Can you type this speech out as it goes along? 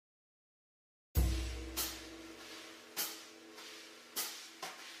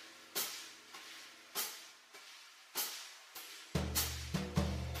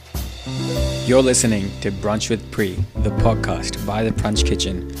You're listening to Brunch with Pri, the podcast by the Brunch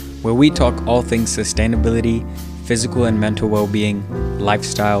Kitchen, where we talk all things sustainability, physical and mental well-being,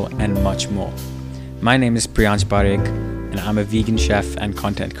 lifestyle, and much more. My name is Priyansh Parekh, and I'm a vegan chef and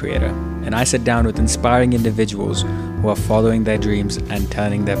content creator, and I sit down with inspiring individuals who are following their dreams and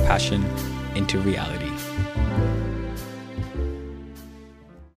turning their passion into reality.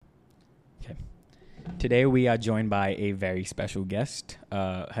 Today we are joined by a very special guest.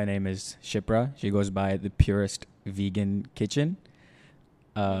 Her name is Shipra. She goes by the Purest Vegan Kitchen.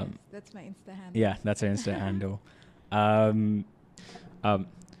 Yes, that's my Insta handle. Yeah, that's her Insta handle.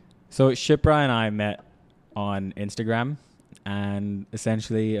 So Shipra and I met on Instagram, and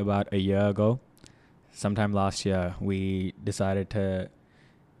essentially about a year ago, sometime last year, we decided to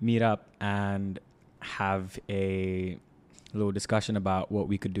meet up and have a little discussion about what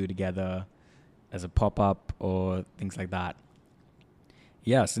we could do together as a pop-up or things like that.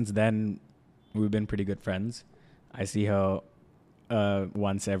 Yeah, since then, we've been pretty good friends. I see her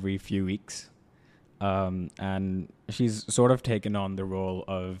once every few weeks. And she's sort of taken on the role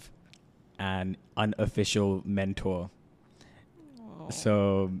of an unofficial mentor. Aww.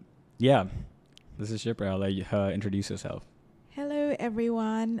 So, yeah, this is Shipra. I'll let her introduce herself. Hello,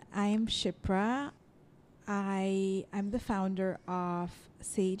 everyone. I'm Shipra. I'm the founder of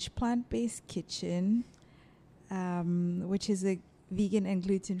Sage Plant-Based Kitchen, which is a vegan and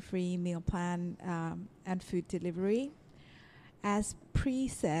gluten-free meal plan and food delivery. As Pri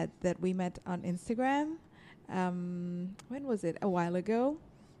said, that we met on Instagram. When was it? A while ago.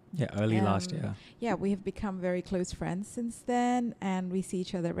 Yeah, early last year. Yeah, we have become very close friends since then, and we see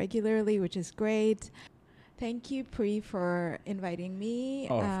each other regularly, which is great. Thank you, Pri, for inviting me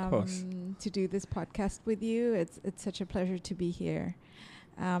of course. To do this podcast with you. It's such a pleasure to be here.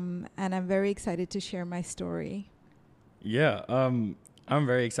 And I'm very excited to share my story. Yeah, I'm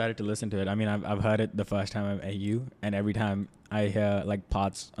very excited to listen to it. I mean, I've heard it the first time I met you, and every time I hear like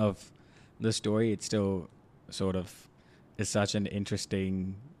parts of the story, it still sort of is such an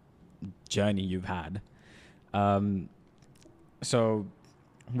interesting journey you've had. So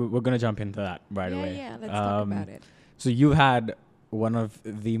we're going to jump into that right away. Yeah, let's talk about it. So you had one of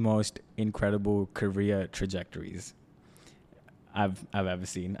the most incredible career trajectories I've ever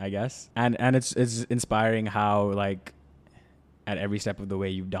seen, I guess. And it's inspiring how, like, at every step of the way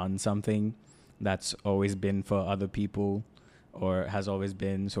you've done something that's always been for other people, or has always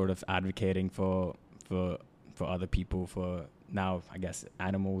been sort of advocating for other people, for now, I guess,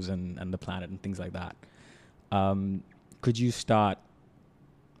 animals and the planet and things like that. Could you start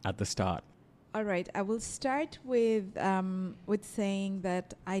at the start? All right, I will start with saying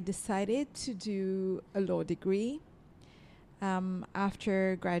that I decided to do a law degree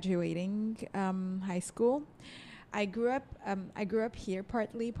after graduating high school. I grew up here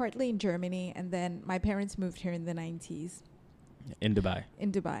partly in Germany, and then my parents moved here in the 90s. In Dubai.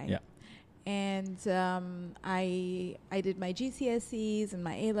 Yeah. And I did my GCSEs and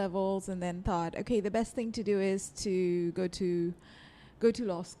my A levels, and then thought, okay, the best thing to do is to go to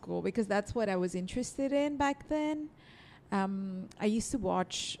law school, because that's what I was interested in back then. I used to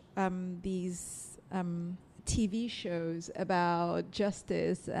watch these TV shows about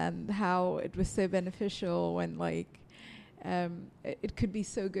justice and how it was so beneficial when, like, it could be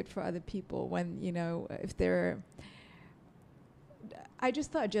so good for other people when, you know, if they're... I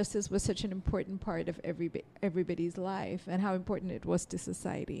just thought justice was such an important part of everybody's life, and how important it was to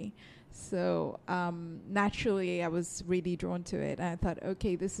society. So naturally, I was really drawn to it, and I thought,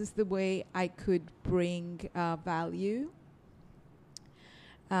 okay, this is the way I could bring value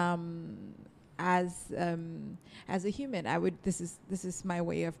as a human. This is my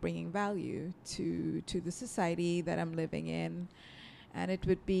way of bringing value to the society that I'm living in, and it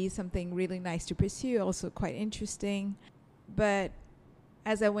would be something really nice to pursue, also quite interesting. But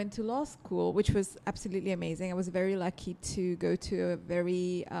as I went to law school, which was absolutely amazing, I was very lucky to go to a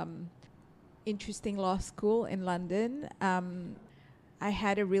very interesting law school in London. I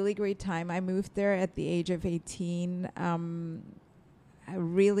had a really great time. I moved there at the age of 18. A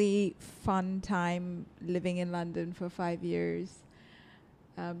really fun time living in London for 5 years,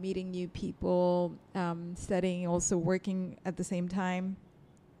 meeting new people, studying, also working at the same time.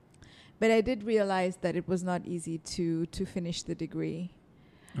 But I did realize that it was not easy to finish the degree.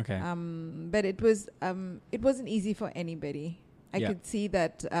 Okay. But it wasn't easy for anybody. I could see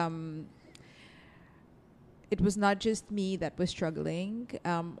that it was not just me that was struggling.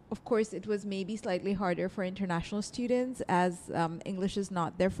 Of course, it was maybe slightly harder for international students, as English is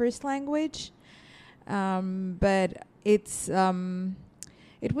not their first language. But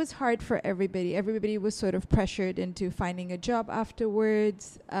it was hard for everybody. Everybody was sort of pressured into finding a job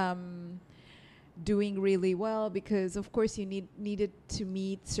afterwards. doing really well, because of course you needed to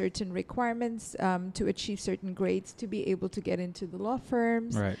meet certain requirements to achieve certain grades to be able to get into the law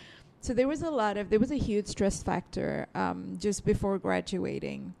firms. Right. So there was a huge stress factor just before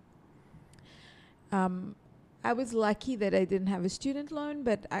graduating. I was lucky that I didn't have a student loan,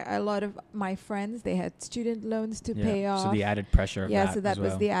 but a lot of my friends, they had student loans to pay off. So the added pressure of that. So that as was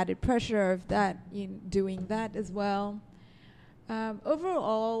well. the added pressure of that, doing that as well.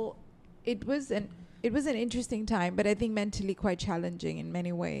 Overall, it was an interesting time, but I think mentally quite challenging in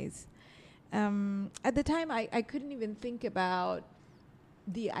many ways. At the time, I couldn't even think about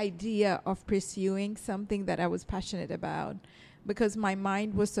the idea of pursuing something that I was passionate about, because my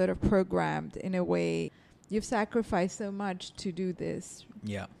mind was sort of programmed in a way. You've sacrificed so much to do this.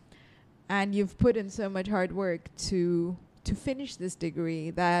 Yeah. And you've put in so much hard work to finish this degree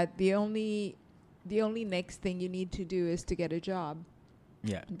that the only next thing you need to do is to get a job.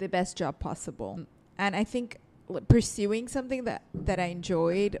 Yeah. The best job possible. And I think pursuing something that I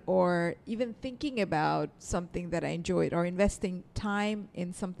enjoyed, or even thinking about something that I enjoyed, or investing time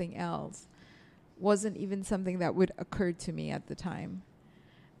in something else, wasn't even something that would occur to me at the time.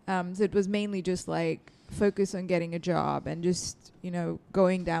 So it was mainly just like focus on getting a job and just,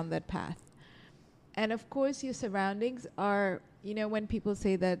 going down that path. And of course, your surroundings are, when people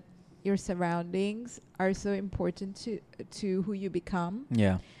say that your surroundings are so important to who you become.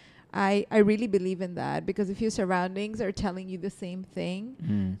 Yeah. I really believe in that, because if your surroundings are telling you the same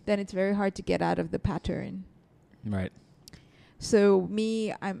thing, then it's very hard to get out of the pattern. Right. So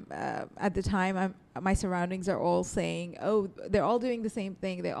I'm at the time, my surroundings are all saying, oh, they're all doing the same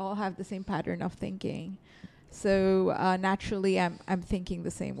thing. They all have the same pattern of thinking. So naturally, I'm thinking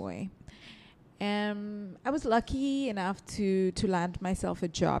the same way. I was lucky enough to land myself a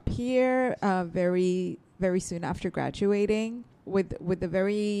job here very, very soon after graduating with a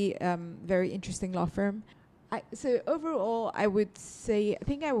very, very interesting law firm. So overall, I would say, I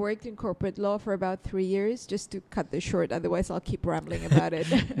think I worked in corporate law for about 3 years, just to cut this short. Otherwise, I'll keep rambling about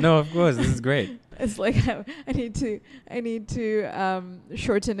it. No, of course, this is great. It's like I need to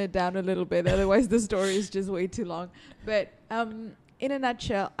shorten it down a little bit. Otherwise, the story is just way too long. But in a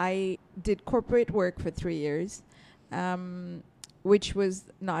nutshell, I did corporate work for 3 years, which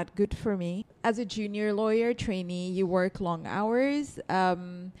was not good for me. As a junior lawyer trainee, you work long hours,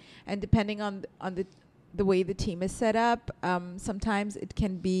 and depending on the way the team is set up, sometimes it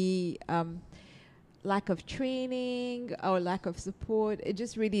can be lack of training or lack of support. It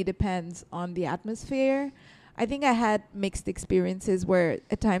just really depends on the atmosphere. I think I had mixed experiences where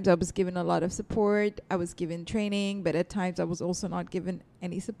at times I was given a lot of support, I was given training, but at times I was also not given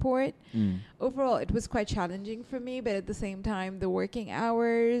any support. Overall, it was quite challenging for me, but at the same time, the working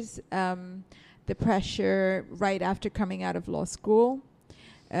hours, the pressure right after coming out of law school,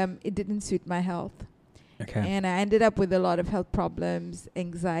 it didn't suit my health. Okay. And I ended up with a lot of health problems,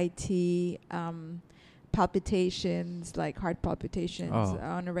 anxiety, palpitations, like heart palpitations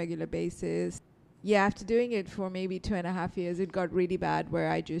on a regular basis. Yeah, after doing it for maybe 2.5 years, it got really bad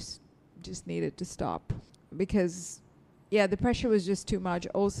where I just needed to stop. Because, the pressure was just too much.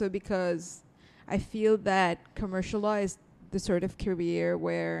 Also because I feel that commercial law is the sort of career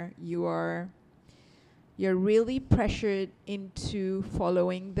where you're really pressured into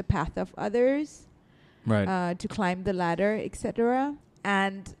following the path of others. Right. To climb the ladder, etc.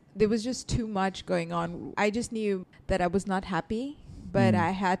 And there was just too much going on. I just knew that I was not happy, but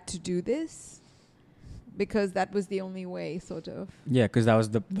I had to do this because that was the only way, sort of. Yeah, because that was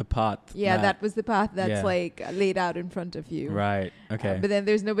the path. Yeah, that was the path that's like laid out in front of you. Right. Okay. But then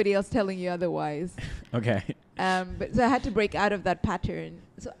there's nobody else telling you otherwise. Okay. But so I had to break out of that pattern.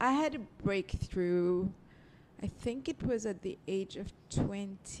 So I had to break through, I think it was at the age of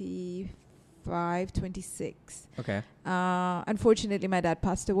 25, 26. Okay. Unfortunately, my dad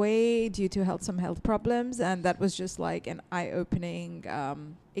passed away due to some health problems, and that was just like an eye-opening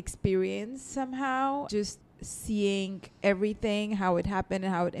experience somehow. Just seeing everything, how it happened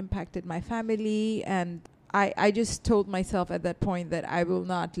and how it impacted my family. And I just told myself at that point that I will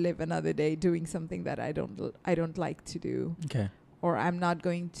not live another day doing something that I don't like to do. Okay. Or I'm not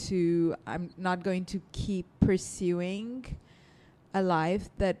going to keep pursuing a life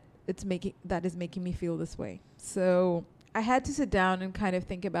that is making me feel this way. So I had to sit down and kind of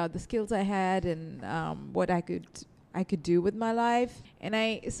think about the skills I had and what I could do with my life. And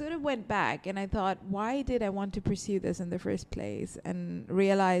I sort of went back and I thought, why did I want to pursue this in the first place? And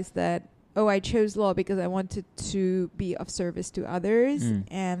realized that, I chose law because I wanted to be of service to others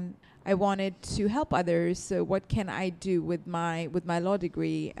and I wanted to help others. So what can I do with my law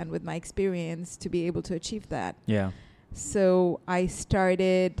degree and with my experience to be able to achieve that? Yeah. So I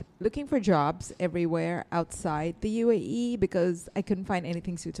started looking for jobs everywhere outside the UAE because I couldn't find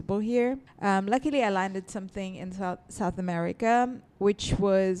anything suitable here. Luckily, I landed something in South America, which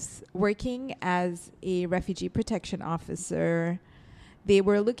was working as a refugee protection officer. They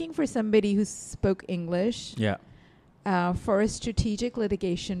were looking for somebody who spoke English Yeah. for a strategic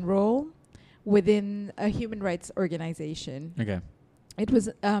litigation role within a human rights organization. Okay. It was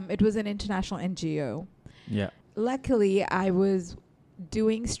an international NGO. Yeah. Luckily, I was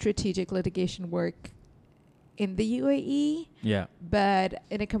doing strategic litigation work in the UAE, Yeah. but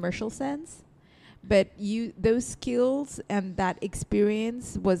in a commercial sense. But those skills and that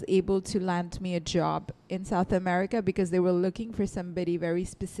experience was able to land me a job in South America because they were looking for somebody very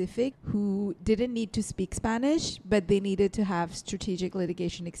specific who didn't need to speak Spanish, but they needed to have strategic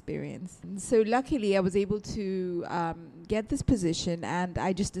litigation experience. So luckily, I was able to get this position, and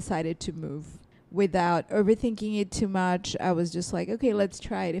I just decided to move. Without overthinking it too much, I was just like, okay, let's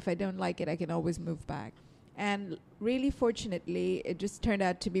try it. If I don't like it, I can always move back. And really, fortunately, it just turned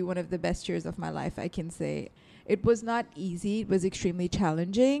out to be one of the best years of my life, I can say. It was not easy. It was extremely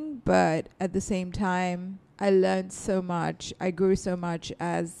challenging. But at the same time, I learned so much. I grew so much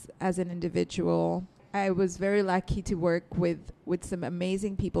as an individual. I was very lucky to work with some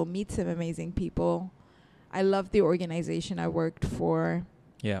amazing people, meet some amazing people. I loved the organization I worked for.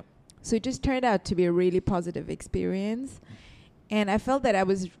 Yeah. So it just turned out to be a really positive experience. And I felt that I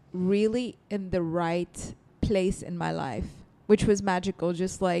was really in the right place in my life, which was magical.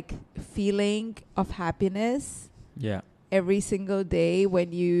 Just like feeling of happiness Yeah. every single day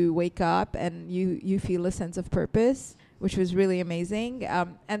when you wake up and you feel a sense of purpose, which was really amazing.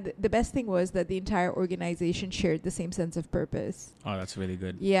 And the best thing was that the entire organization shared the same sense of purpose. Oh, that's really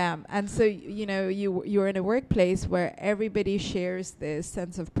good. Yeah, and so you're in a workplace where everybody shares this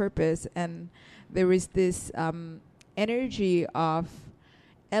sense of purpose, and there is this energy of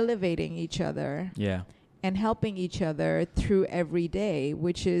elevating each other Yeah. and helping each other through every day,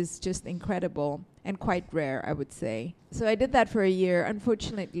 which is just incredible and quite rare, I would say. So I did that for a year.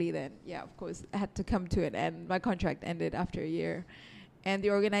 Unfortunately, then, yeah, of course, I had to come to an end. My contract ended after a year. And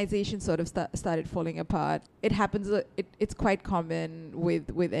the organization sort of started falling apart. It happens. It's quite common with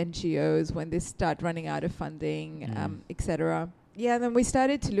NGOs when they start running out of funding, etc. Yeah, then we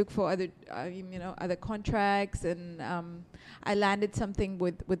started to look for other contracts, and I landed something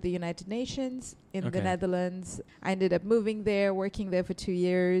with the United Nations in the Netherlands. I ended up moving there, working there for 2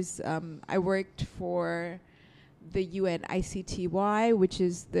 years. I worked for the UN ICTY, which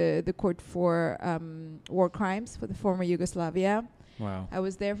is the court for war crimes for the former Yugoslavia. Wow. I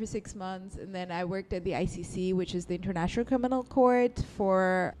was there for 6 months, and then I worked at the ICC, which is the International Criminal Court,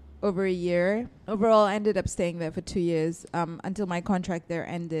 for over a year. Overall, I ended up staying there for 2 years until my contract there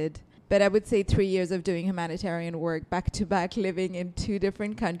ended. But I would say 3 years of doing humanitarian work back to back, living in 2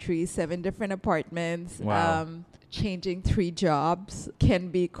 different countries, 7 different apartments, Wow. changing 3 jobs can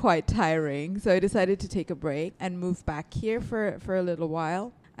be quite tiring. So I decided to take a break and move back here for a little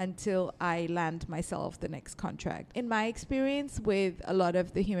while until I land myself the next contract. In my experience with a lot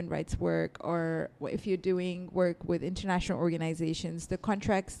of the human rights work, or if you're doing work with international organizations, the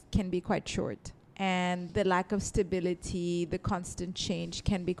contracts can be quite short. And the lack of stability, the constant change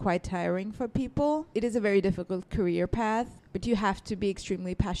can be quite tiring for people. It is a very difficult career path, but you have to be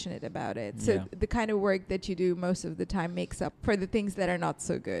extremely passionate about it. So the kind of work that you do most of the time makes up for the things that are not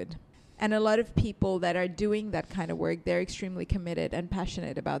so good. And a lot of people that are doing that kind of work, they're extremely committed and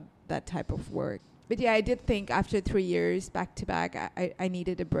passionate about that type of work. But yeah, I did think after 3 years back to back, I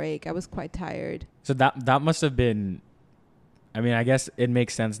needed a break. I was quite tired. So that must have been, I mean, I guess it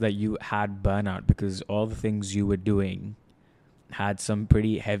makes sense that you had burnout because all the things you were doing had some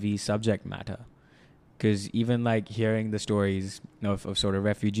pretty heavy subject matter. Because even like hearing the stories of sort of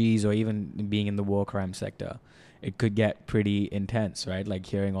refugees or even being in the war crime sector, it could get pretty intense, right? Like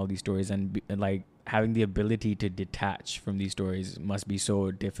hearing all these stories and like having the ability to detach from these stories must be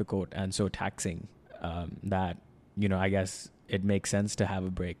so difficult and so taxing that, I guess it makes sense to have a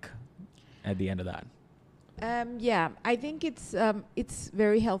break at the end of that. Yeah, I think it's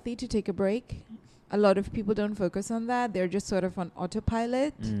very healthy to take a break. A lot of people don't focus on that. They're just sort of on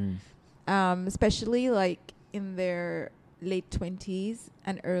autopilot, especially like in their late 20s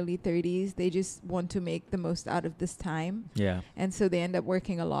and early 30s. They just want to make the most out of this time. Yeah. And so they end up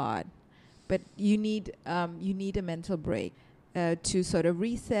working a lot. But you need a mental break to sort of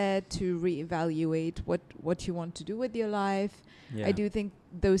reset, to reevaluate what you want to do with your life. Yeah. I do think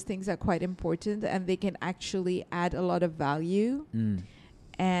those things are quite important, and they can actually add a lot of value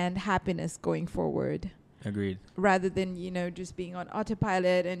and happiness going forward. Agreed. Rather than, just being on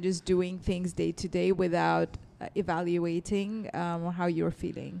autopilot and just doing things day to day without evaluating how you're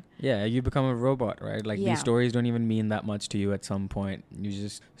feeling. Yeah, you become a robot, right? Like Yeah. these stories don't even mean that much to you at some point. You're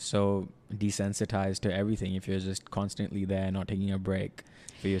just so desensitized to everything if you're just constantly there, not taking a break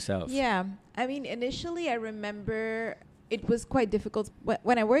for yourself. Yeah. I mean, initially, I remember it was quite difficult.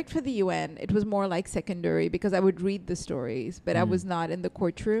 When I worked for the UN, it was more like secondary because I would read the stories, but I was not in the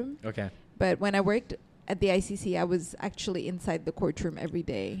courtroom. Okay. But when I worked at the ICC, I was actually inside the courtroom every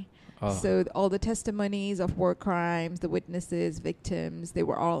day. Oh. So all the testimonies of war crimes, the witnesses, victims, they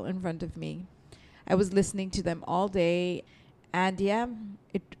were all in front of me. I was listening to them all day. And yeah,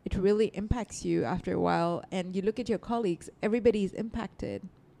 it really impacts you after a while. And you look at your colleagues, everybody's impacted.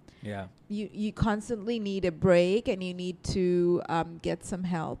 Yeah. You constantly need a break, and you need to get some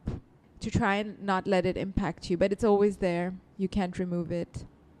help to try and not let it impact you. But it's always there. You can't remove it.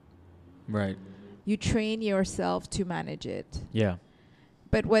 Right. You train yourself to manage it. Yeah.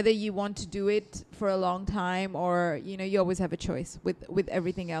 But whether you want to do it for a long time or, you always have a choice with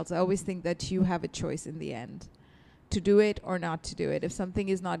everything else. I always think that you have a choice in the end to do it or not to do it. If something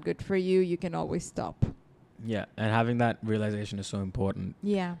is not good for you, you can always stop. Yeah. And having that realization is so important.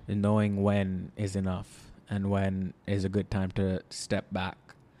 Yeah. And knowing when is enough and when is a good time to step back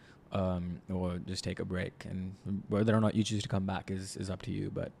or just take a break. And whether or not you choose to come back is up to you.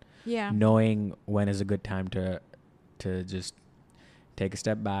 But Yeah. knowing when is a good time to just take a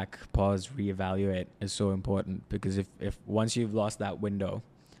step back, pause, reevaluate is so important, because if once you've lost that window,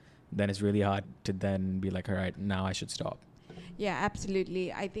 then it's really hard to then be like, all right, now I should stop. Yeah,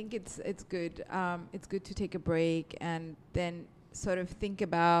 absolutely. I think it's good. It's good to take a break and then sort of think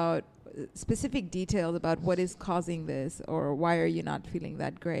about specific details about what is causing this, or why are you not feeling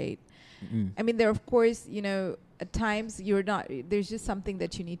that great. I mean, there, of course, at times there's just something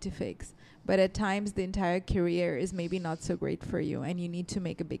that you need to fix. But at times the entire career is maybe not so great for you and you need to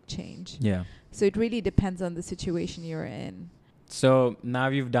make a big change. Yeah. So it really depends on the situation you're in. So now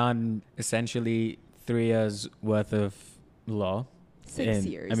you've done essentially 3 years worth of law. 6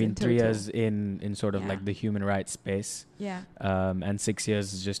 years. I mean, in 3 total. years in sort of Yeah. like the human rights space. Yeah. And 6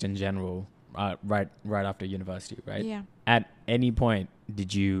 years just in general, right after university, right? Yeah. At any point,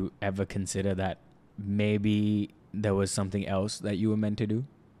 did you ever consider that maybe there was something else that you were meant to do?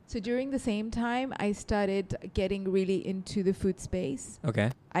 So during the same time, I started getting really into the food space. Okay.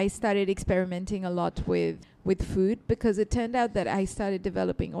 I started experimenting a lot with food because it turned out that I started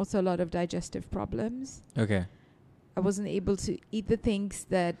developing also a lot of digestive problems. Okay. I wasn't able to eat the things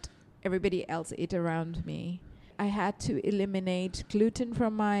that everybody else ate around me. I had to eliminate gluten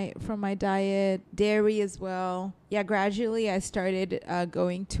from my diet, dairy as well. Yeah, gradually I started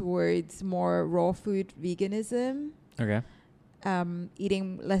going towards more raw food veganism. Okay.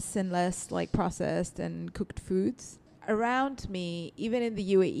 Eating less and less like processed and cooked foods. Around me, even in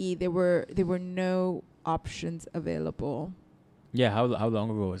the UAE, there were no options available. Yeah. How long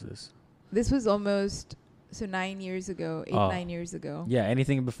ago was this? This was almost 9 years ago, 9 years ago. Yeah.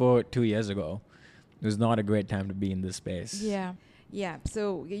 Anything before 2 years ago, it was not a great time to be in this space. Yeah, yeah.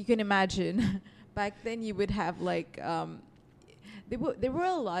 So you can imagine, back then you would have like. There were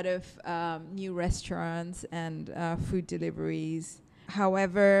a lot of new restaurants and food deliveries.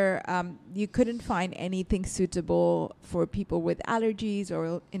 However, you couldn't find anything suitable for people with allergies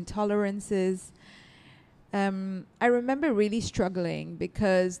or intolerances. I remember really struggling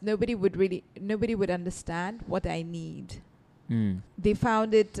because nobody would understand what I need. They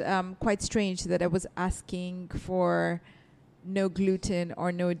found it quite strange that I was asking for no gluten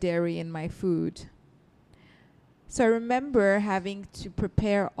or no dairy in my food. So I remember having to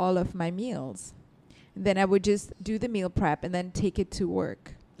prepare all of my meals. Then I would just do the meal prep and then take it to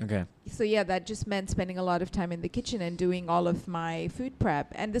work. Okay. So yeah, that just meant spending a lot of time in the kitchen and doing all of my food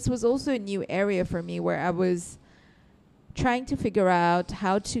prep. And this was also a new area for me where I was trying to figure out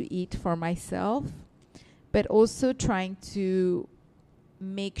how to eat for myself, but also trying to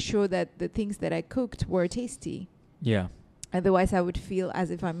make sure that the things that I cooked were tasty. Yeah. Otherwise, I would feel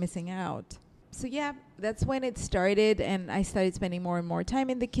as if I'm missing out. So yeah, that's when it started, and I started spending more and more time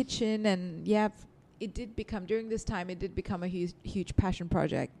in the kitchen. And yeah, during this time, it did become a huge passion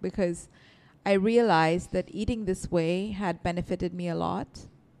project because I realized that eating this way had benefited me a lot.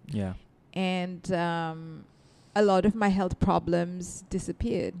 Yeah. And a lot of my health problems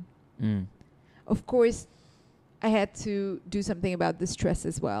disappeared. Of course, I had to do something about the stress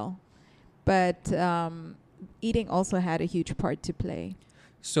as well. But eating also had a huge part to play.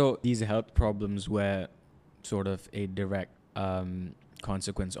 So these health problems were sort of a direct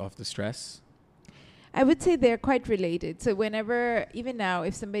consequence of the stress? I would say they're quite related. So whenever, even now,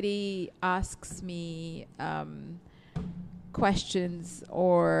 if somebody asks me questions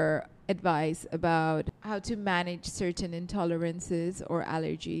or advice about how to manage certain intolerances or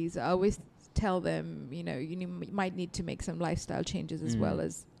allergies, I always tell them, might need to make some lifestyle changes as well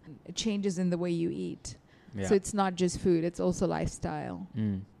as changes in the way you eat. Yeah. So it's not just food, it's also lifestyle.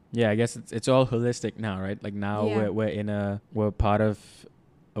 Yeah, I guess it's all holistic now, right? Like now we're part of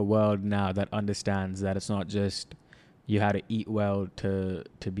a world now that understands that it's not just you have to eat well to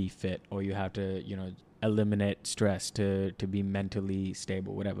be fit, or you have to, eliminate stress to be mentally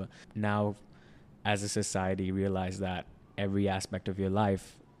stable, whatever. Now, as a society, realize that every aspect of your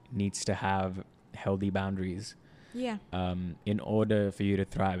life needs to have healthy boundaries. Yeah. In order for you to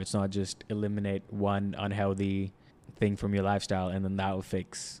thrive. It's not just eliminate one unhealthy thing from your lifestyle and then that will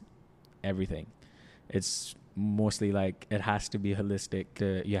fix everything. It's mostly like it has to be holistic.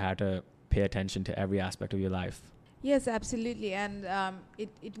 You have to pay attention to every aspect of your life. Yes, absolutely, and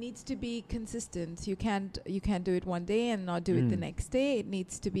it needs to be consistent. You can't do it one day and not do it the next day. It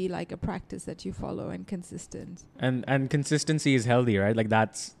needs to be like a practice that you follow and consistent. And consistency is healthy, right? Like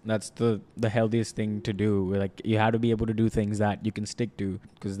that's the healthiest thing to do. Like you have to be able to do things that you can stick to,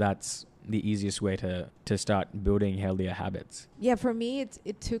 because that's the easiest way to start building healthier habits. Yeah, for me,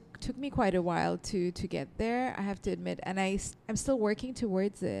 it took me quite a while to get there, I have to admit, and I'm still working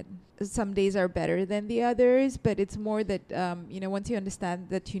towards it. Some days are better than the others, but it's more that once you understand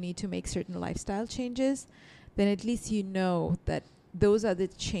that you need to make certain lifestyle changes, then at least you know that those are the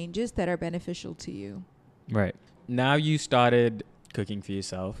changes that are beneficial to you. Right. Now you started cooking for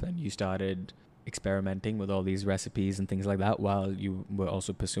yourself and you started experimenting with all these recipes and things like that while you were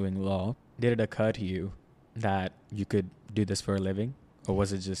also pursuing law. Did it occur to you that you could do this for a living, or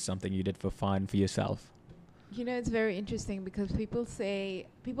was it just something you did for fun for yourself? It's very interesting because people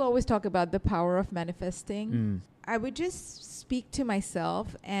always talk about the power of manifesting. I would just speak to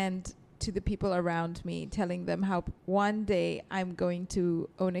myself and to the people around me, telling them how one day I'm going to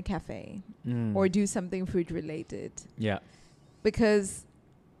own a cafe or do something food related. Yeah. Because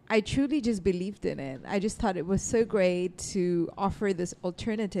I truly just believed in it. I just thought it was so great to offer this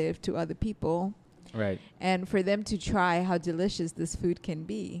alternative to other people. Right. And for them to try how delicious this food can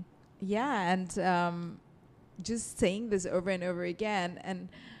be. Yeah, and just saying this over and over again. And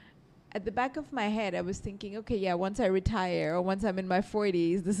at the back of my head, I was thinking, okay, yeah, once I retire or once I'm in my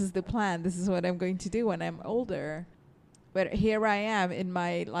 40s, this is the plan. This is what I'm going to do when I'm older. But here I am in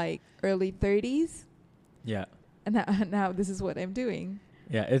my early 30s. Yeah. And now this is what I'm doing.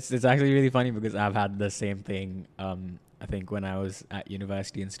 Yeah, it's actually really funny because I've had the same thing, I think, when I was at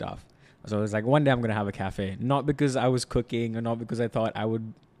university and stuff. So I was like, one day I'm going to have a cafe. Not because I was cooking or not because I thought I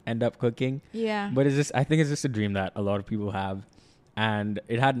would end up cooking. Yeah. But I think it's just a dream that a lot of people have. And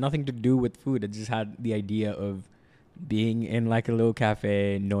it had nothing to do with food. It just had the idea of being in like a little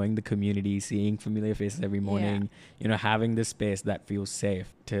cafe, knowing the community, seeing familiar faces every morning, having this space that feels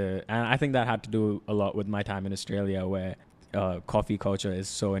safe. And I think that had to do a lot with my time in Australia, where coffee culture is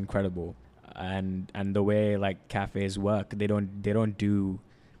so incredible, and the way like cafes work, they don't do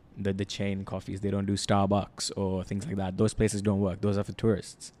the chain coffees. They don't do Starbucks or things like that. Those places don't work. Those are for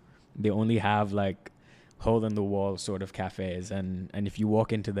tourists. They only have like hole in the wall sort of cafes, and if you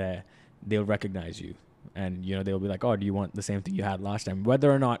walk into there, they'll recognize you, and they'll be like, oh, do you want the same thing you had last time,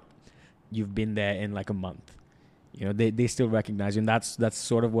 whether or not you've been there in like a month. They still recognize you, and that's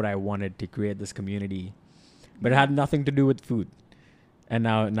sort of what I wanted, to create this community. But it had nothing to do with food. And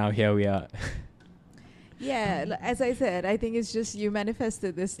now here we are. Yeah, as I said, I think it's just you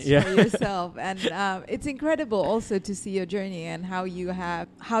manifested this for yourself. And it's incredible also to see your journey and how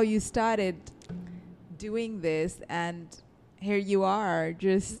you started doing this. And here you are,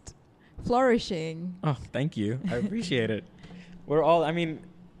 just flourishing. Oh, thank you. I appreciate it.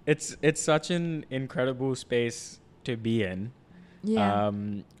 It's such an incredible space to be in. Yeah.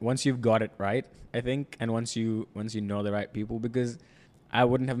 Once you've got it right, I think, and once you know the right people, because I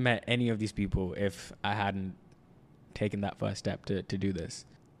wouldn't have met any of these people if I hadn't taken that first step to do this.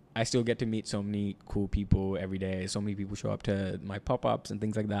 I still get to meet so many cool people every day. So many people show up to my pop-ups and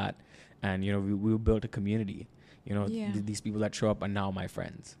things like that. And, we built a community. These people that show up are now my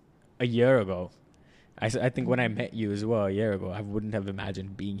friends. A year ago, I think when I met you as well, a year ago, I wouldn't have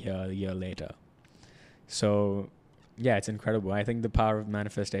imagined being here a year later. So, yeah, it's incredible. I think the power of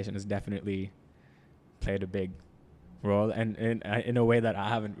manifestation has definitely played a big role, and in a way that I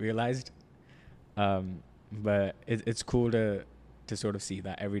haven't realized. But it's cool to sort of see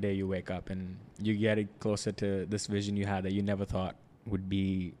that every day you wake up and you get closer to this vision you had that you never thought would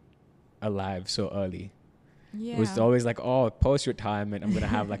be alive so early. Yeah. It was always like, oh, post-retirement, I'm going to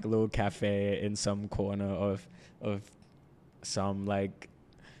have like a little cafe in some corner of some like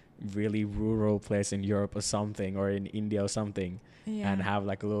really rural place in Europe or something, or in India or something, Yeah. and have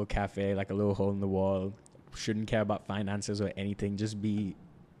like a little cafe, like a little hole in the wall. Shouldn't care about finances or anything. Just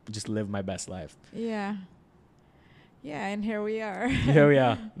live my best life. Yeah. Yeah, and here we are. Here we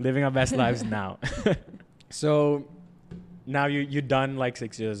are, living our best lives now. So now you're done like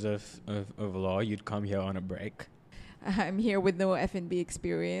 6 years of law. You'd come here on a break. I'm here with no F&B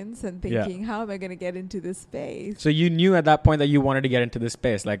experience and Yeah. thinking, how am I going to get into this space? So you knew at that point that you wanted to get into this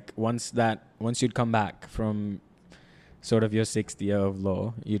space. Like once you'd come back from sort of your 6th year of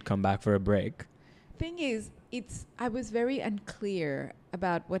law, you'd come back for a break. Thing is, I was very unclear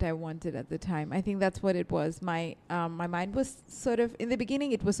about what I wanted at the time. I think that's what it was. My mind was sort of, in the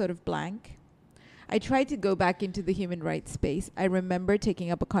beginning, it was sort of blank. I tried to go back into the human rights space. I remember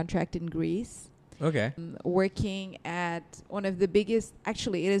taking up a contract in Greece. Okay. Working at one of the biggest,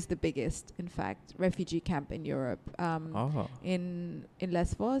 actually it is the biggest, in fact, refugee camp in Europe, in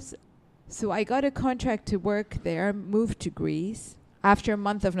Lesbos. So I got a contract to work there, moved to Greece after 2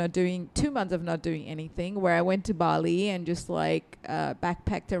 months of not doing anything, where I went to Bali and just like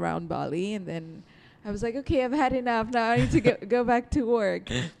backpacked around Bali, and then I was like, okay, I've had enough. Now I need to go back to work.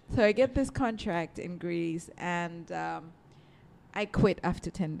 So I get this contract in Greece, and I quit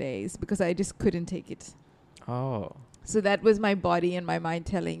after 10 days because I just couldn't take it. Oh. So that was my body and my mind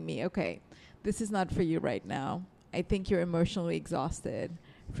telling me, okay, this is not for you right now. I think you're emotionally exhausted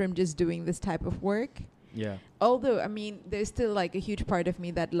from just doing this type of work. Yeah. Although, I mean, there's still like a huge part of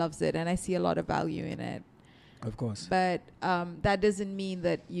me that loves it and I see a lot of value in it. Of course. But that doesn't mean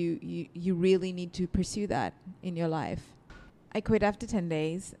that you really need to pursue that in your life. I quit after 10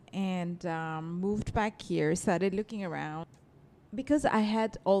 days and moved back here, started looking around. Because I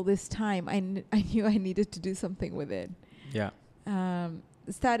had all this time, I knew I needed to do something with it. Yeah.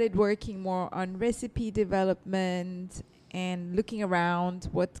 Started working more on recipe development and looking around,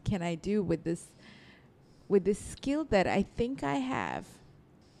 what can I do with this skill that I think I have.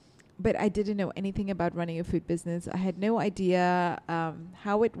 But I didn't know anything about running a food business. I had no idea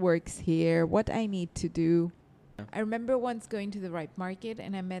how it works here, what I need to do. Yeah. I remember once going to the Ripe Market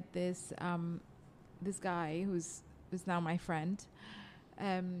and I met this guy who's now my friend.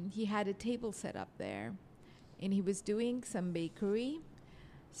 He had a table set up there and he was doing some bakery.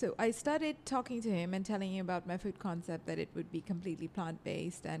 So I started talking to him and telling him about my food concept, that it would be completely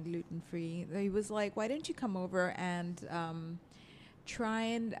plant-based and gluten-free. He was like, why don't you come over and try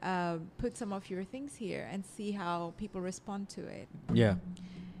and put some of your things here and see how people respond to it. Yeah.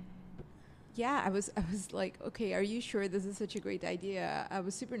 Yeah, I was like, okay, are you sure this is such a great idea? I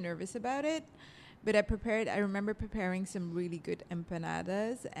was super nervous about it. But I remember preparing some really good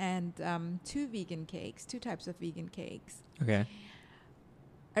empanadas and two types of vegan cakes. Okay.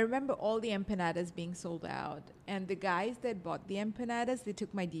 I remember all the empanadas being sold out. And the guys that bought the empanadas, they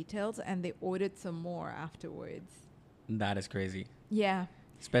took my details and they ordered some more afterwards. That is crazy. Yeah.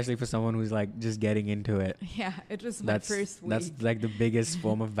 Especially for someone who's like just getting into it. Yeah, it was my first week. That's like the biggest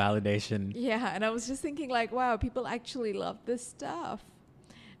form of validation. Yeah, and I was just thinking like, wow, people actually love this stuff.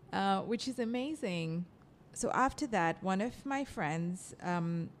 Which is amazing. So after that, one of my friends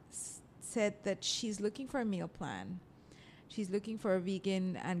said that she's looking for a meal plan. She's looking for a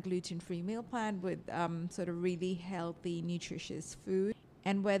vegan and gluten-free meal plan with sort of really healthy, nutritious food,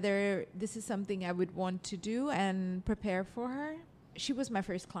 and whether this is something I would want to do and prepare for her. She was my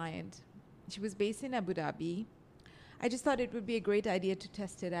first client. She was based in Abu Dhabi. I just thought it would be a great idea to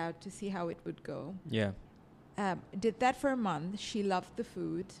test it out to see how it would go. Yeah. Did that for a month. She loved the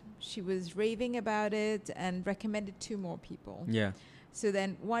food. She was raving about it and recommended 2 more people. Yeah. So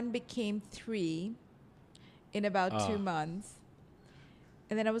then 1 became 3 in about 2 months.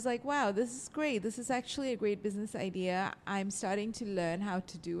 And then I was like, wow, this is great. This is actually a great business idea. I'm starting to learn how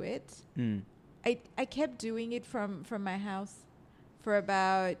to do it. I kept doing it from my house for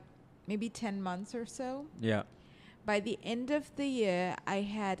about maybe 10 months or so. Yeah. By the end of the year, I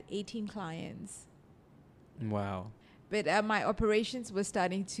had 18 clients. Wow. But my operations were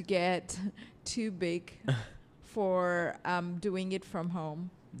starting to get too big for doing it from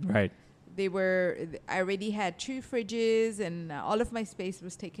home. Right. I already had 2 fridges and all of my space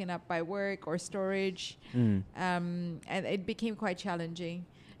was taken up by work or storage. And it became quite challenging.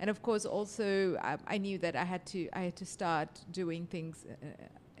 And of course, also, I knew that I had to start doing things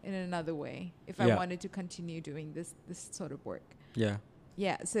in another way if I wanted to continue doing this sort of work. Yeah.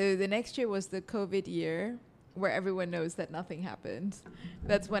 Yeah. So the next year was the COVID year, where everyone knows that nothing happened.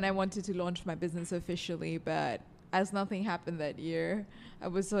 That's when I wanted to launch my business officially, but as nothing happened that year, I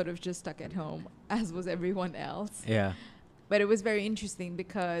was sort of just stuck at home, as was everyone else. Yeah. But it was very interesting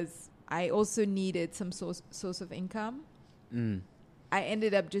because I also needed some source of income. I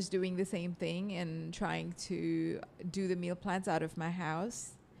ended up just doing the same thing and trying to do the meal plans out of my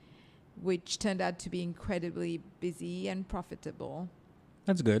house, which turned out to be incredibly busy and profitable.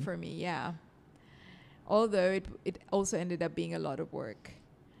 That's good. For me, yeah. Although it also ended up being a lot of work.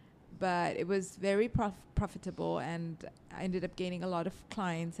 But it was very profitable, and I ended up gaining a lot of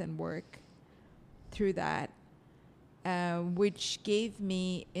clients and work through that, which gave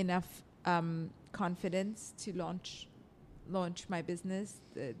me enough confidence to launch my business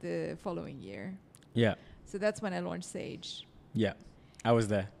the following year. Yeah. So that's when I launched Sage. Yeah. I was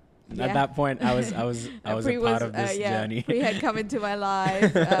there. Yeah. At that point, I was a part of this journey. Pri had come into my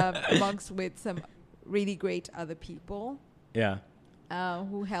life amongst with some really great other people. Yeah.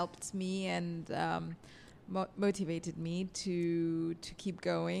 Who helped me and motivated me to keep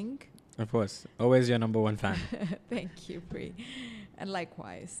going. Of course. Always your number one fan. Thank you, Pri. And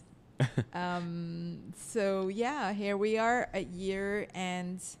likewise. So, yeah, here we are a year,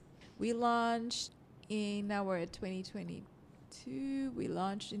 and we launched now we're at 2022. We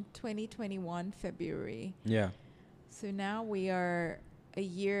launched in 2021, February. Yeah. So now we are a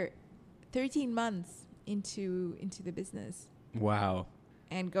year, 13 months into the business. Wow.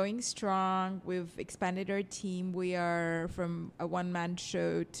 And going strong. We've expanded our team. We are from a one-man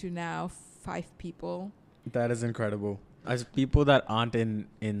show to now 5 people. That is incredible. As people that aren't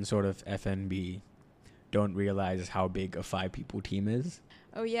in sort of F&B don't realize how big a 5-people team is.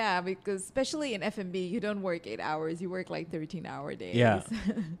 Oh, yeah, because especially in F&B, you don't work 8 hours. You work like 13-hour days. Yeah.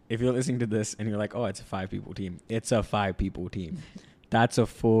 If you're listening to this and you're like, oh, it's a 5-people team. It's a 5-people team. That's a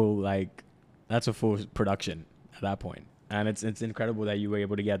full production at that point. And it's incredible that you were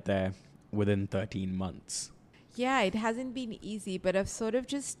able to get there within 13 months. Yeah, it hasn't been easy, but I've sort of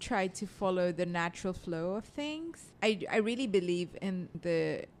just tried to follow the natural flow of things. I really believe in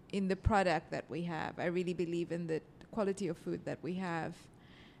the product that we have. I really believe in the quality of food that we have.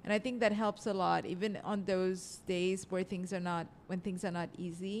 And I think that helps a lot, even on those days when things are not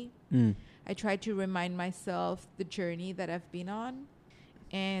easy. I try to remind myself the journey that I've been on.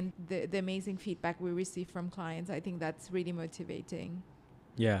 And the amazing feedback we receive from clients, I think that's really motivating.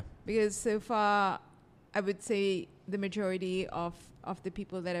 Yeah. Because so far, I would say the majority of the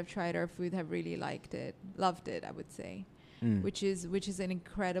people that have tried our food have really loved it, I would say. Which is an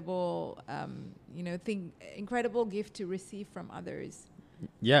incredible, incredible gift to receive from others.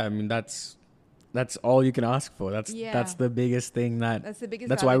 Yeah, I mean, that's all you can ask for. That's the biggest thing that's the biggest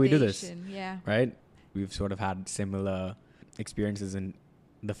that's why we do this. Yeah. Right? We've sort of had similar experiences in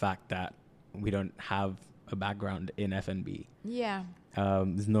the fact that we don't have a background in F&B. Yeah.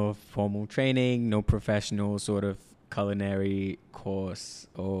 There's no formal training, no professional sort of culinary course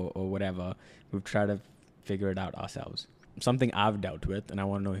or whatever. We've tried to figure it out ourselves. Something I've dealt with, and I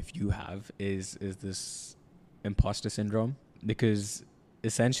want to know if you have, is this imposter syndrome. Because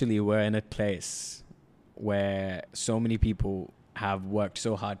essentially we're in a place where so many people have worked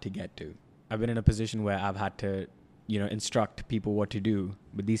so hard to get to. I've been in a position where I've had to instruct people what to do,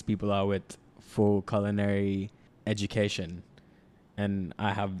 but these people are with full culinary education and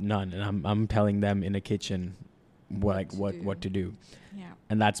I have none, and I'm telling them in a kitchen what to do. Yeah.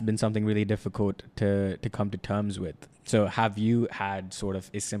 And that's been something really difficult to come to terms with. So have you had sort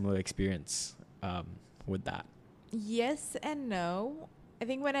of a similar experience with that? Yes and no. I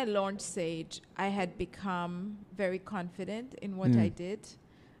think when I launched Sage, I had become very confident in what I did.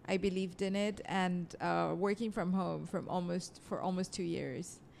 I believed in it, and working from home for almost 2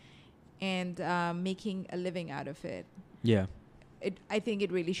 years, and making a living out of it. Yeah. I think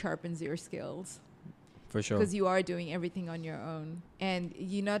it really sharpens your skills. For sure. Because you are doing everything on your own, and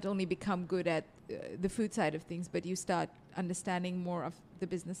you not only become good at the food side of things, but you start understanding more of the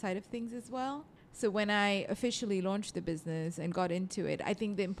business side of things as well. So when I officially launched the business and got into it, I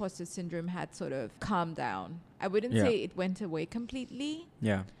think the imposter syndrome had sort of calmed down. I wouldn't say it went away completely.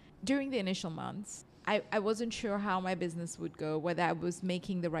 Yeah. During the initial months, I wasn't sure how my business would go, whether I was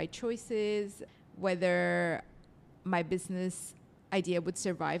making the right choices, whether my business idea would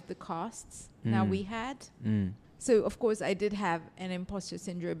survive the costs now we had. So, of course, I did have an imposter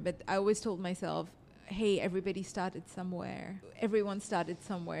syndrome, but I always told myself, hey, everybody started somewhere. Everyone started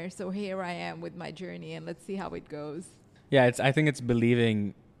somewhere. So here I am with my journey, and let's see how it goes. Yeah, I think it's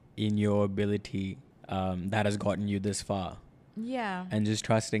believing in your ability that has gotten you this far. Yeah. And just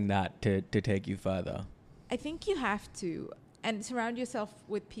trusting that to take you further. I think you have to. And surround yourself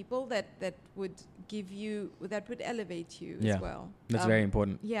with people that would give you, that would elevate you as well. That's very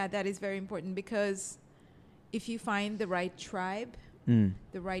important. Yeah, that is very important, because if you find the right tribe,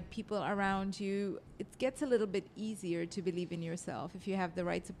 the right people around you, it gets a little bit easier to believe in yourself if you have the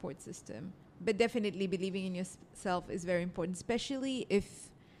right support system. but definitely believing in yourself is very important, especially if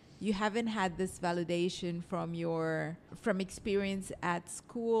you haven't had this validation from experience at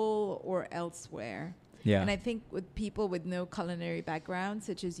school or elsewhere. Yeah. And I think with people with no culinary background,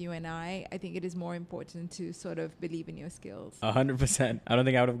 such as you and I think it is more important to sort of believe in your skills. 100%. I don't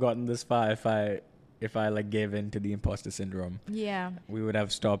think I would have gotten this far if I like gave in to the imposter syndrome. Yeah. We would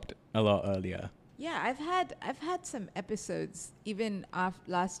have stopped a lot earlier. Yeah, I've had some episodes even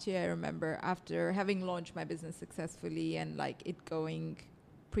last year. I remember after having launched my business successfully and like it going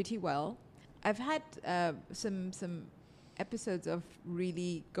pretty well, I've had some episodes of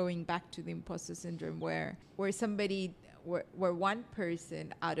really going back to the imposter syndrome where where one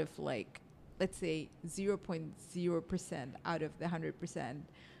person out of like, let's say 0.0% out of the 100%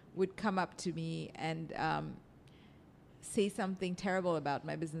 would come up to me and say something terrible about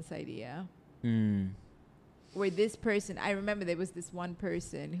my business idea. Where this person, I remember there was this one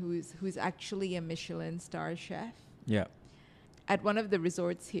person who's actually a Michelin star chef. Yeah. At one of the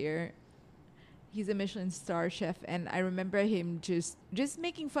resorts here. He's a Michelin star chef, and I remember him just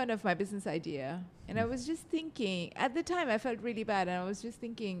making fun of my business idea. And I was just thinking, at the time I felt really bad, and I was just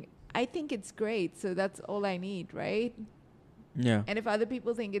thinking, I think it's great, so that's all I need, right? Yeah. And if other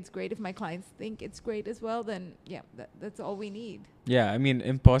people think it's great, if my clients think it's great as well, then yeah, that's all we need. Yeah, I mean,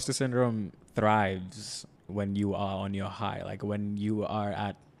 imposter syndrome thrives when you are on your high. Like when you are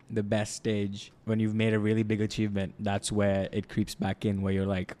at the best stage, when you've made a really big achievement, that's where it creeps back in, where you're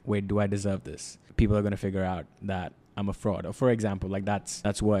like, wait, do I deserve this? People are going to figure out that I'm a fraud. Or for example, like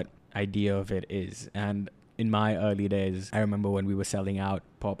that's what idea of it is. And in my early days, I remember when we were selling out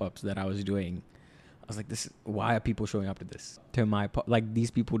pop-ups that I was doing, I was like, why are people showing up to this? To my, like these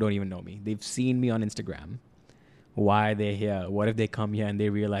people don't even know me. They've seen me on Instagram. Why are they here? What if they come here and they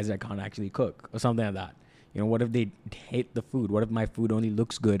realize I can't actually cook or something like that? You know, what if they hate the food? What if my food only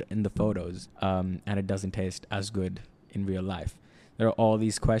looks good in the photos and it doesn't taste as good in real life? There are all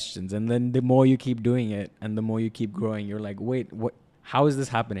these questions. And then the more you keep doing it and the more you keep growing, you're like, wait, what? How is this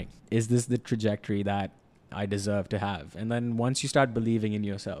happening? Is this the trajectory that I deserve to have? And then once you start believing in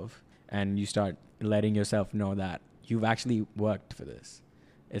yourself and you start letting yourself know that you've actually worked for this,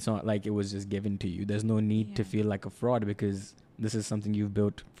 it's not like it was just given to you. There's no need to feel like a fraud because this is something you've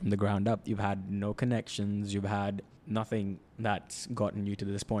built from the ground up. You've had no connections. You've had nothing that's gotten you to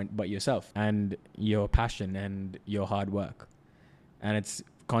this point but yourself and your passion and your hard work. And it's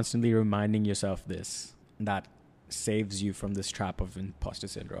constantly reminding yourself this that saves you from this trap of imposter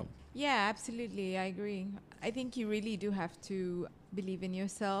syndrome. Yeah, absolutely. I agree. I think you really do have to believe in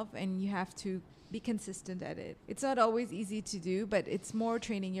yourself and you have to be consistent at it. It's not always easy to do, but it's more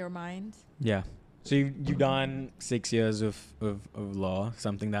training your mind. Yeah. So you've done 6 years of law,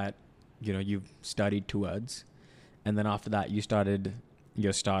 something that, you know, you've studied towards. And then after that, you started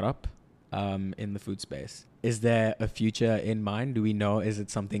your startup in the food space. Is there a future in mind? Do we know? Is it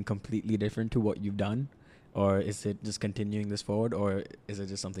something completely different to what you've done? Or is it just continuing this forward? Or is it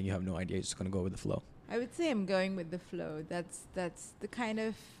just something you have no idea? You're just going to go with the flow? I would say I'm going with the flow. That's the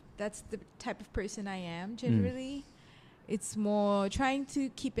type of person I am generally. It's more trying to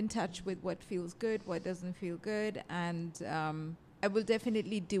keep in touch with what feels good, what doesn't feel good. And I will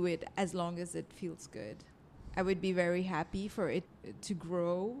definitely do it as long as it feels good. I would be very happy for it to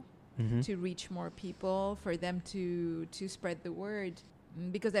grow, to reach more people, for them to spread the word.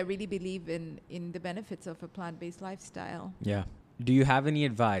 Because I really believe in the benefits of a plant-based lifestyle. Yeah. Do you have any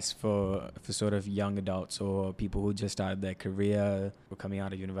advice for sort of young adults or people who just started their career or coming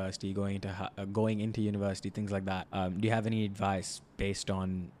out of university, going into university, things like that? Do you have any advice based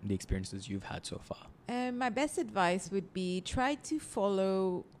on the experiences you've had so far? My best advice would be try to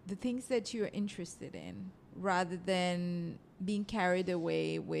follow the things that you're interested in rather than being carried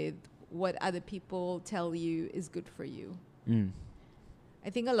away with what other people tell you is good for you. I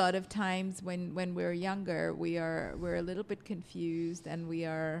think a lot of times when we're younger, we're a little bit confused and we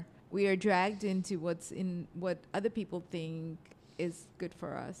are dragged into what other people think is good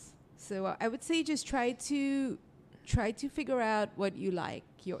for us. So I would say just try to figure out what you like,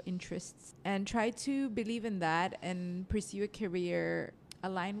 your interests, and try to believe in that and pursue a career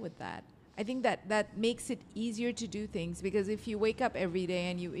aligned with that. I think that makes it easier to do things because if you wake up every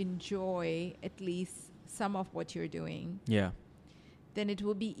day and you enjoy at least some of what you're doing. Yeah. Then it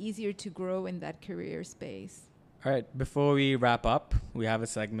will be easier to grow in that career space. All right. Before we wrap up, we have a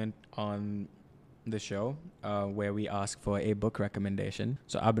segment on the show where we ask for a book recommendation.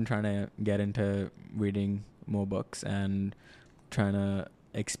 So I've been trying to get into reading more books and trying to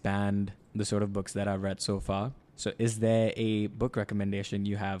expand the sort of books that I've read so far. So is there a book recommendation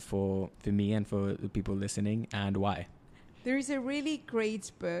you have for me and for the people listening, and why? There is a really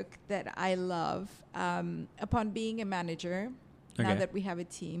great book that I love. Upon being a manager, now Okay. that we have a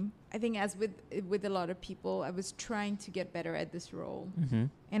team, I think as with a lot of people, I was trying to get better at this role. Mm-hmm.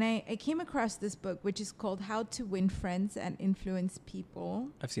 And I came across this book, which is called How to Win Friends and Influence People.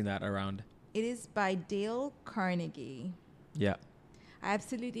 I've seen that around. It is by Dale Carnegie. Yeah. I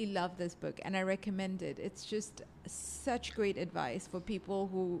absolutely love this book and I recommend it. It's just such great advice for people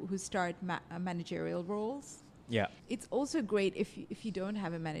who start managerial roles. Yeah. It's also great if you don't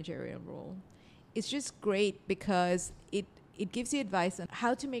have a managerial role. It's just great because it gives you advice on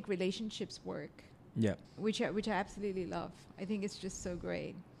how to make relationships work, Yeah. which I absolutely love. I think it's just so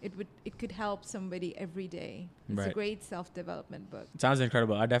great. It could help somebody every day. It's a Right. great self-development book. It sounds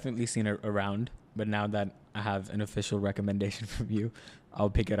incredible. I've definitely seen it around, but now that I have an official recommendation from you, I'll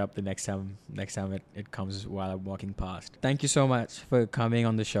pick it up the next time it comes while I'm walking past. Thank you so much for coming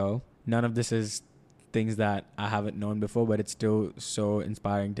on the show. None of this is things that I haven't known before, but it's still so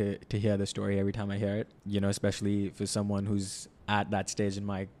inspiring to hear the story every time I hear it. You know, especially for someone who's at that stage in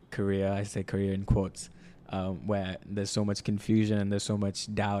my career, I say career in quotes, where there's so much confusion and there's so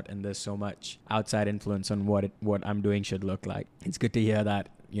much doubt and there's so much outside influence on what I'm doing should look like. It's good to hear that,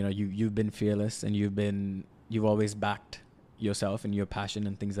 you know, you've been fearless and you've always backed yourself and your passion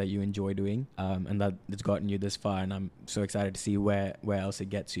and things that you enjoy doing, and that it's gotten you this far, and I'm so excited to see where else it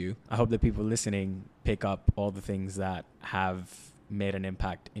gets you. I hope that people listening pick up all the things that have made an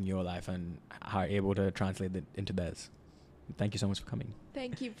impact in your life and are able to translate it into theirs. Thank you so much for coming.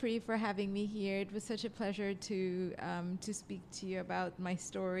 Thank you, Pri, for having me here. It was such a pleasure to speak to you about my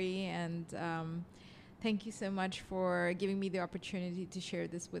story, and thank you so much for giving me the opportunity to share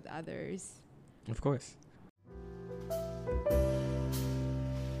this with others. Of course.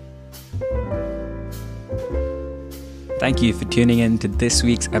 Thank you for tuning in to this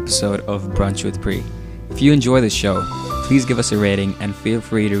week's episode of Brunch with Pri. If you enjoy the show, please give us a rating and feel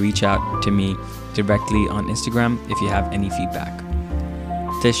free to reach out to me directly on Instagram if you have any feedback.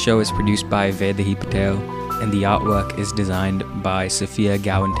 This show is produced by Vedahi Patel and the artwork is designed by Sophia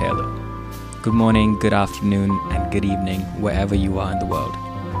Gowan-Taylor. Good morning, good afternoon, and good evening wherever you are in the world.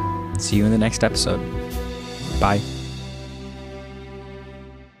 See you in the next episode. Bye.